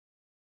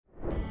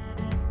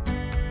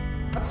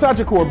At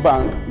Sagicor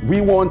Bank, we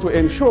want to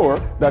ensure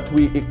that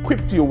we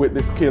equip you with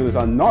the skills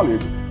and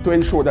knowledge to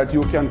ensure that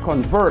you can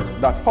convert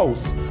that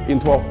house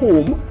into a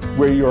home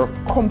where you're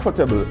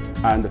comfortable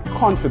and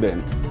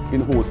confident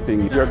in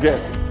hosting your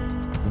guests.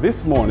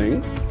 This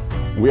morning,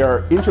 we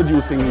are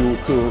introducing you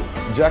to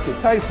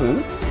Jaqui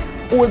Tyson,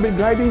 who will be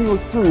guiding you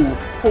through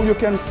how you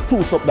can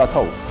spruce up that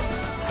house.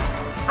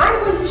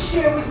 I'm going to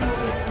share with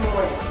you this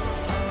morning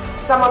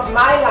some of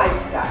my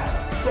lifestyle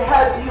to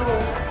help you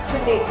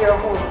to make your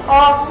home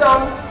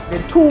awesome. The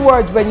two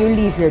words when you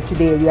leave here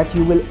today that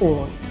you will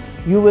own.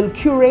 You will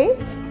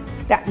curate,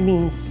 that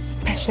means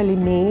specially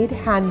made,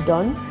 hand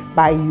done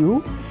by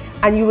you,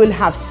 and you will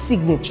have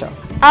signature.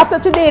 After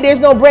today,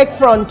 there's no break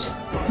front.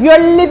 You're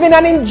living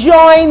and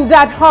enjoying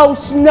that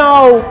house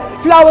now.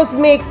 Flowers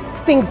make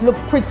things look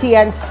pretty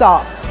and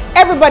soft.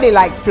 Everybody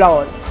likes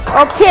flowers.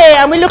 Okay,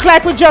 and we look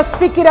like we just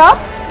pick it up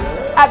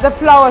at the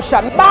flower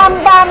shop. Bam,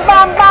 bam,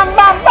 bam, bam,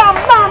 bam, bam,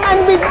 bam,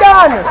 and we're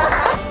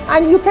done.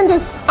 And you can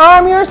just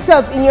arm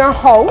yourself in your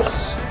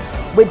house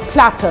with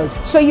platters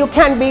so you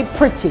can be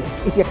pretty.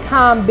 If you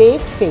can't bake,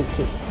 fake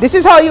it. This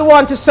is how you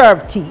want to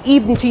serve tea,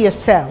 even to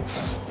yourself.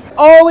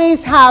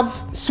 Always have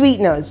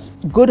sweeteners,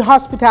 good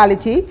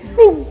hospitality.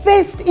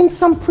 Invest in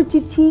some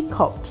pretty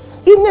teacups.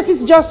 Even if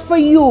it's just for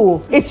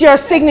you, it's your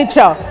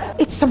signature.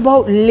 It's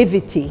about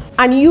livity,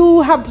 and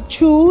you have to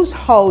choose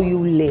how you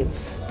live.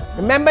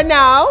 Remember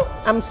now,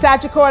 I'm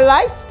Sagicor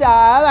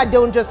Lifestyle. I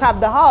don't just have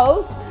the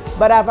house,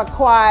 but I've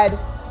acquired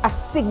a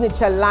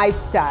signature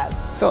lifestyle.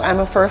 So I'm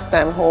a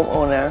first-time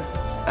homeowner,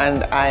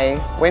 and I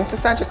went to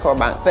Sagicor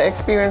Bank. The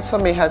experience for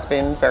me has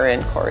been very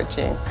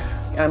encouraging.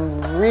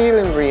 I'm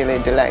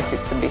really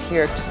delighted to be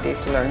here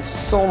today to learn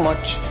so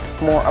much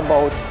more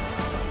about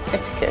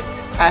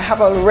etiquette. I have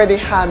already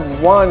had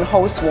one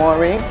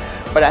housewarming,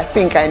 but I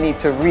think I need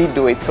to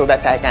redo it so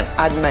that I can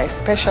add my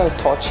special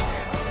touch